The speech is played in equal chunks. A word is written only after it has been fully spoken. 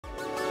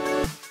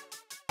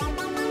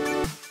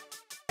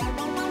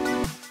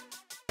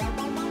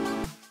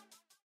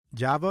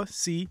Java,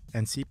 C,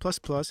 and C++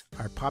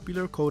 are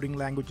popular coding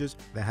languages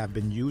that have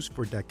been used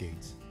for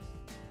decades.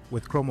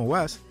 With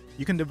ChromeOS,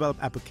 you can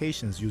develop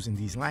applications using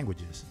these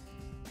languages.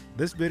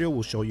 This video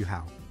will show you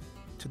how.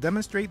 To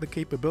demonstrate the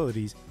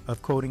capabilities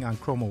of coding on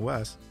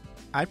ChromeOS,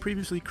 I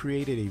previously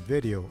created a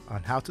video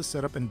on how to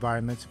set up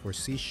environments for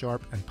C#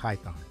 and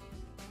Python.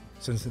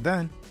 Since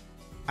then,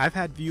 I've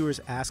had viewers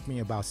ask me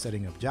about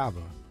setting up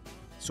Java,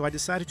 so I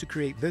decided to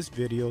create this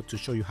video to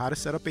show you how to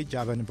set up a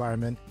Java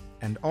environment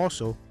and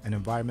also an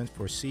environment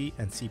for C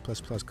and C++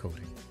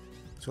 coding.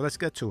 So let's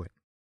get to it.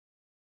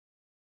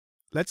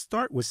 Let's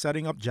start with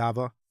setting up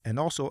Java and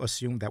also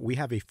assume that we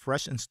have a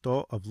fresh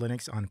install of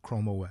Linux on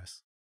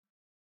ChromeOS.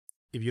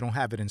 If you don't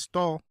have it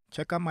installed,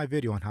 check out my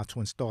video on how to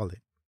install it.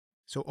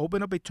 So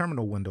open up a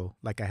terminal window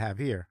like I have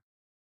here.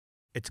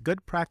 It's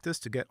good practice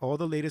to get all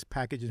the latest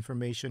package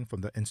information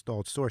from the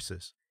installed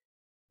sources.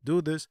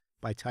 Do this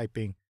by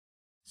typing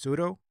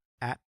sudo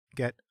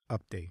apt-get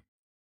update.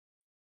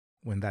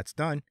 When that's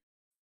done,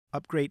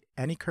 upgrade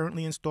any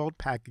currently installed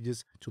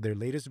packages to their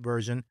latest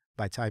version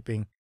by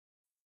typing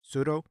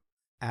sudo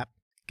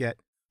apt-get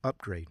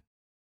upgrade.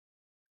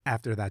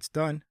 After that's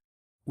done,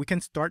 we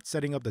can start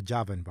setting up the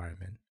Java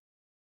environment.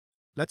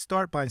 Let's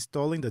start by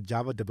installing the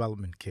Java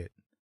Development Kit.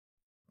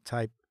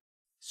 Type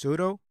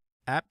sudo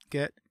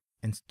apt-get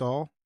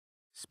install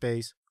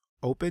space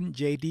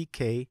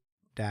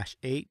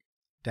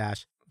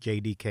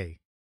openjdk-8-jdk.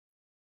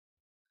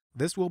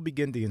 This will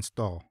begin the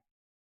install.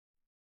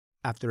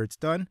 After it's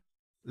done,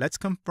 let's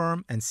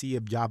confirm and see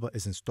if Java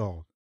is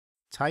installed.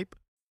 Type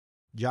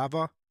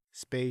java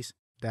space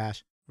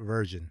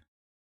 -version.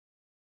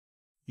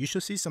 You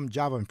should see some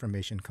Java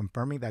information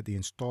confirming that the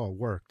install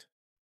worked.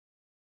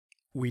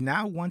 We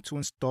now want to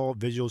install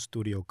Visual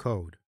Studio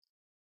Code.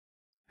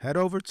 Head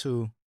over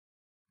to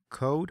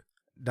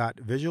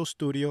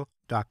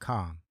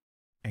code.visualstudio.com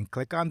and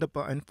click on the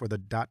button for the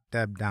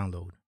 .deb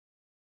download.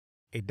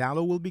 A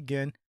download will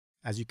begin,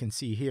 as you can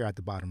see here at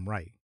the bottom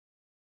right.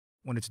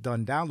 When it's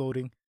done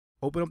downloading,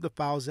 open up the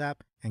Files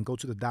app and go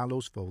to the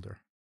Downloads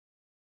folder.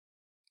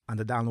 On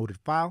the downloaded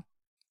file,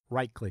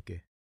 right-click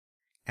it,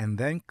 and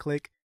then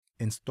click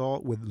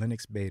Install with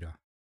Linux Beta.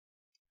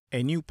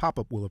 A new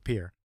pop-up will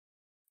appear.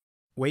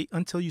 Wait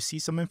until you see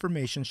some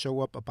information show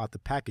up about the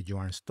package you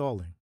are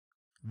installing.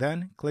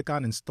 Then click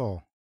on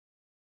Install.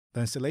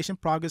 The installation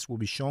progress will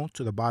be shown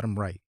to the bottom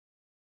right.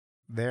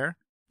 There,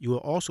 you will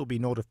also be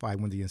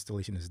notified when the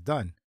installation is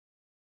done.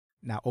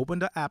 Now open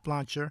the App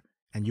Launcher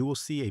and you will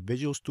see a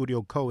Visual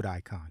Studio Code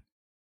icon.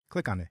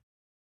 Click on it.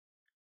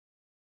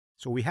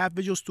 So we have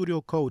Visual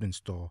Studio Code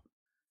installed.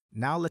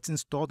 Now let's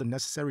install the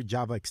necessary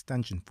Java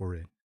extension for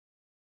it.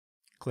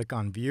 Click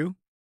on View,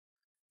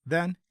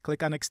 then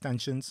click on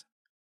Extensions.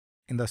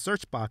 In the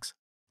search box,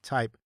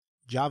 type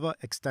Java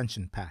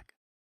Extension Pack.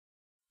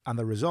 On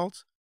the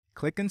results,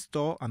 click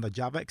Install on the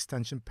Java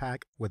Extension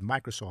Pack with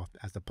Microsoft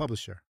as the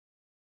publisher.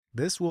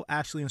 This will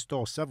actually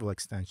install several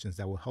extensions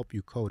that will help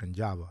you code in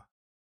Java.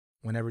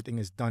 When everything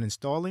is done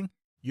installing,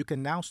 you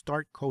can now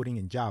start coding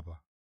in Java.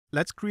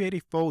 Let's create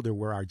a folder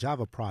where our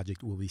Java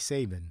project will be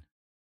saved in.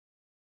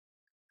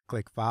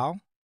 Click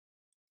File,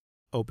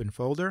 Open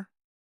Folder.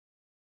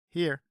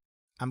 Here,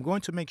 I'm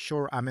going to make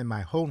sure I'm in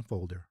my home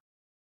folder.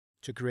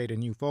 To create a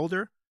new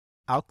folder,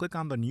 I'll click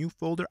on the New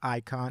Folder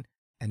icon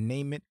and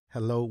name it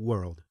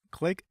HelloWorld.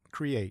 Click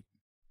Create.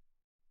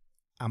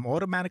 I'm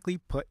automatically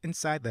put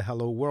inside the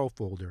HelloWorld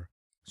folder,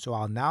 so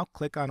I'll now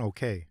click on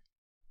OK.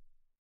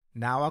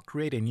 Now I'll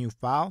create a new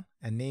file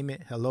and name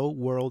it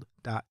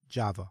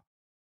helloworld.java.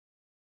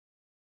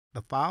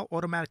 The file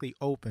automatically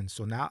opens,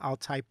 so now I'll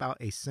type out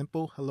a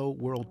simple Hello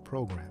World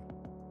program.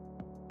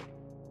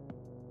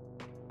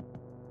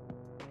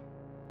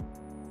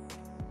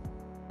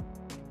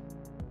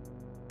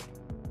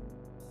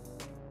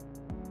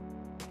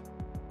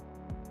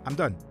 I'm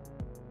done.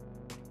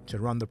 To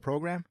run the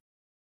program,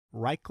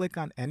 right-click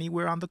on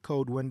anywhere on the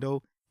code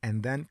window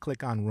and then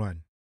click on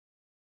Run.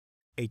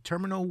 A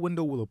terminal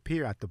window will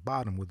appear at the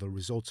bottom with the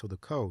results of the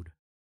code.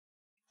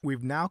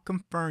 We've now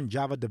confirmed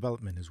Java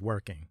development is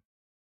working.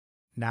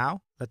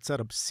 Now, let's set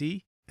up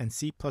C and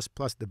C++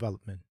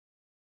 development.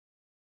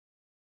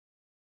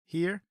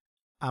 Here,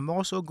 I'm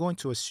also going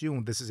to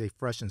assume this is a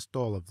fresh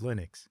install of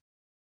Linux.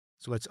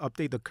 So let's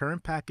update the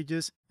current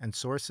packages and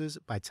sources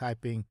by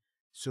typing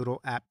sudo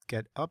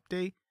apt-get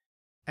update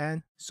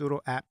and sudo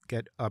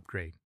apt-get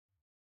upgrade.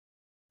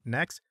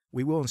 Next,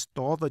 we will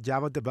install the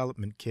Java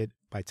Development Kit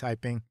by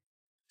typing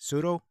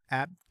sudo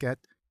apt-get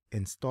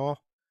install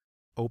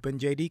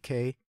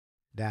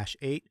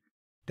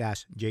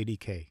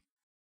openjdk-8-jdk.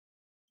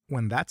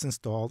 When that's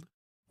installed,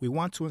 we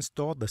want to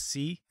install the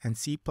C and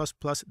C++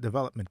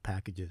 development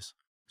packages.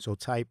 So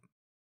type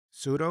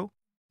sudo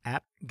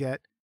apt-get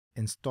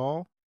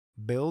install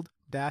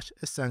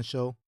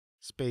build-essential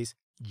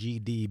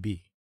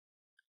gdb.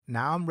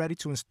 Now I'm ready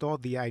to install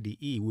the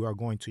IDE we are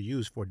going to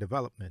use for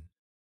development.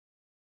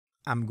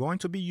 I'm going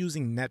to be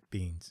using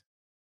NetBeans.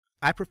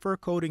 I prefer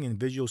coding in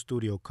Visual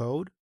Studio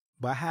Code,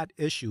 but I had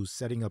issues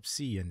setting up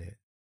C in it.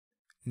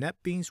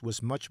 NetBeans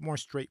was much more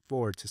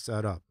straightforward to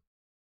set up.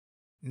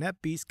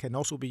 NetBeans can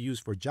also be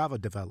used for Java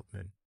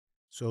development,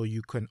 so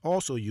you can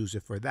also use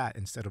it for that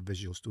instead of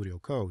Visual Studio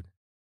Code.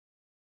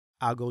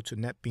 I'll go to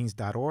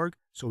netbeans.org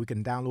so we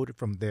can download it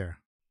from there.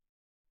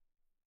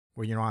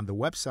 When you're on the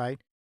website,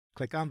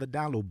 click on the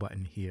download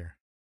button here.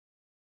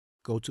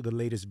 Go to the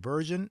latest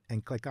version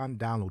and click on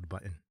Download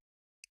button.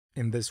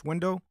 In this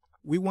window,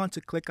 we want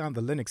to click on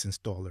the Linux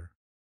installer.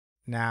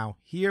 Now,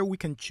 here we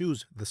can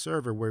choose the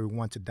server where we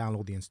want to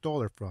download the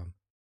installer from.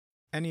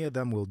 Any of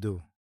them will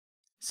do.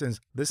 Since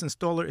this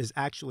installer is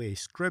actually a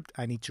script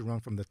I need to run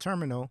from the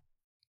terminal,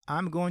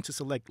 I'm going to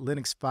select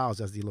Linux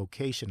files as the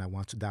location I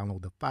want to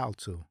download the file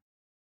to.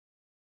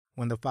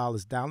 When the file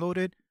is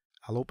downloaded,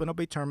 I'll open up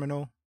a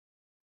terminal.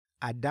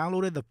 I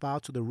downloaded the file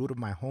to the root of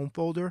my home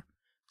folder,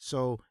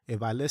 so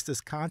if I list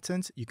its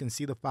contents, you can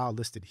see the file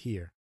listed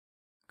here.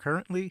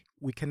 Currently,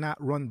 we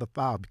cannot run the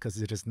file because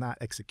it is not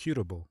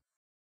executable.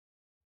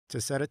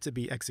 To set it to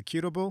be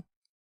executable,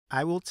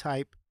 I will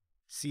type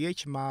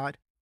chmod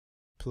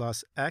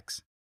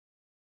 +x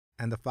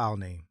and the file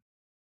name.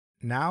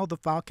 Now the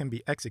file can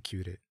be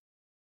executed.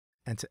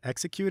 And to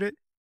execute it,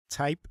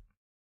 type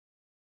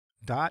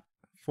 //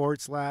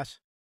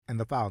 and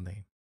the file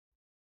name.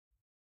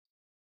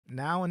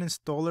 Now an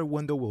installer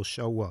window will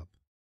show up.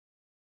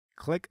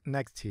 Click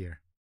Next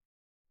here.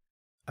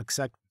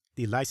 Accept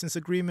the license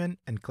agreement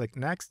and click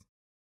Next.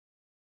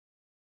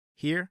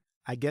 Here,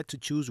 I get to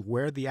choose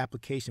where the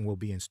application will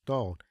be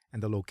installed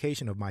and the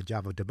location of my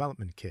Java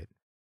development kit.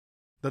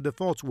 The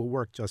defaults will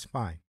work just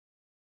fine.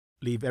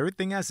 Leave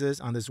everything as is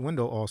on this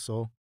window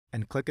also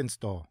and click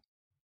Install.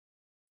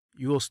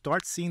 You will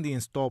start seeing the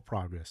install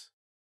progress.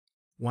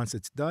 Once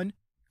it's done,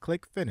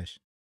 click Finish.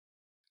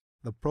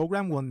 The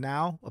program will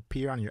now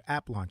appear on your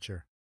app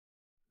launcher.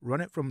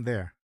 Run it from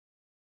there.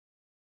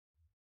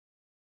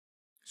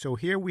 So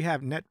here we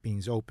have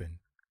NetBeans open.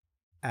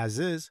 As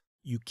is,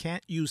 you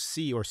can't use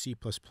C or C++.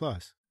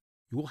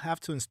 You will have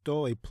to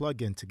install a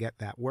plugin to get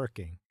that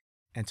working.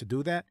 And to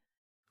do that,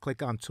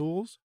 click on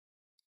Tools,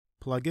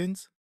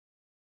 Plugins.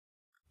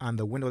 On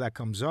the window that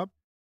comes up,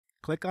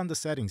 click on the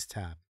Settings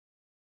tab.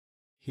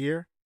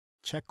 Here,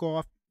 check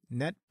off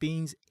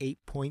NetBeans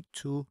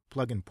 8.2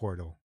 Plugin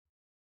Portal.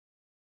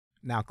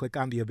 Now click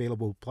on the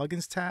Available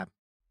Plugins tab,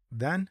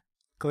 then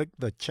click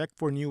the Check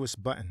for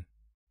Newest button.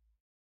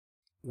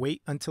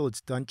 Wait until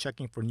it's done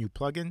checking for new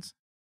plugins.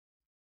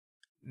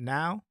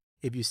 Now,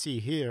 if you see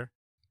here,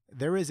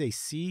 there is a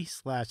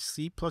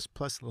C/C++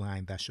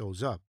 line that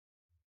shows up.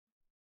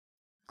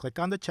 Click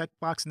on the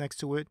checkbox next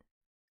to it,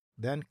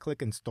 then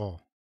click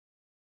Install.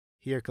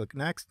 Here, click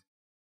Next.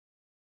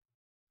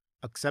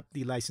 Accept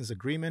the license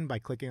agreement by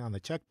clicking on the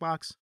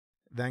checkbox,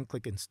 then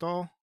click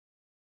Install.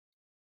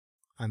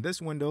 On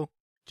this window,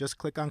 just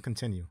click on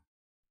Continue.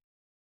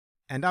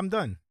 And I'm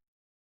done.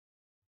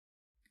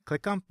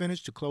 Click on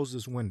Finish to close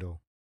this window.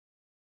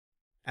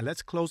 And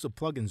let's close the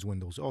plugins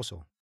windows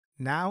also.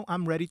 Now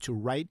I'm ready to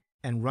write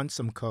and run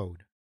some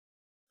code.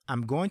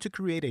 I'm going to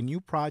create a new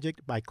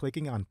project by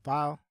clicking on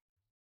File,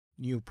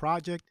 New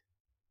Project,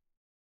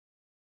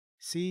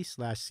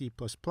 C/C++,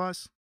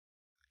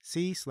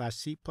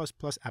 C/C++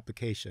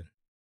 application.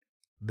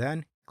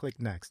 Then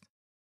click Next.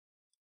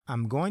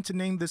 I'm going to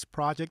name this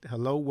project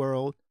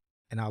HelloWorld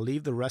and I'll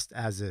leave the rest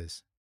as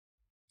is.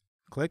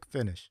 Click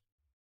Finish.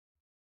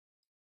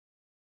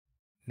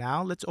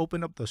 Now let's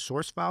open up the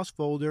source files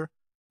folder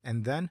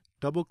and then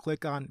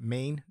double-click on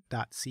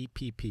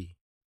main.cpp.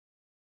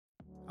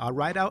 I'll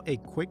write out a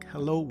quick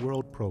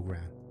HelloWorld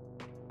program.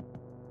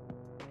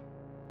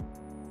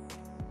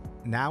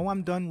 Now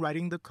I'm done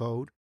writing the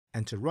code,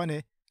 and to run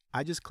it,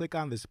 I just click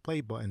on this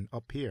play button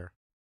up here.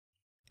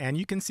 And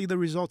you can see the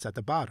results at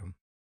the bottom.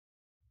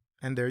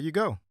 And there you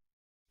go,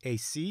 a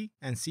C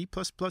and C++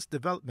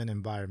 development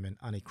environment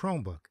on a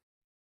Chromebook.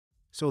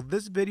 So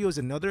this video is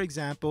another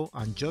example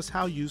on just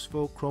how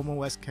useful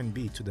ChromeOS can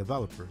be to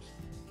developers.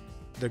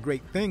 The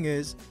great thing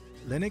is,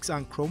 Linux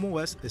on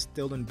ChromeOS is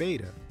still in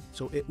beta,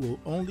 so it will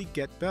only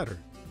get better.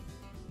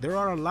 There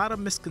are a lot of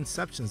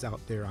misconceptions out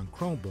there on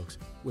Chromebooks,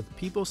 with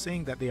people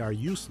saying that they are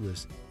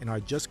useless and are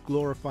just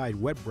glorified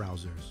web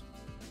browsers.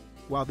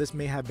 While this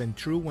may have been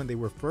true when they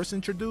were first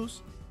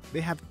introduced,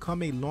 they have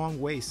come a long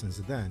way since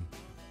then.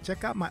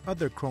 Check out my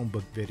other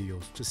Chromebook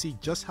videos to see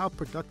just how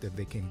productive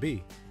they can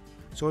be.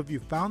 So if you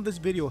found this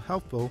video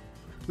helpful,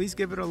 please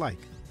give it a like.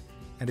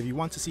 And if you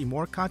want to see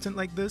more content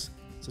like this,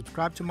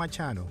 subscribe to my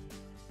channel.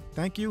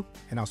 Thank you,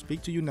 and I'll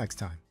speak to you next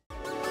time.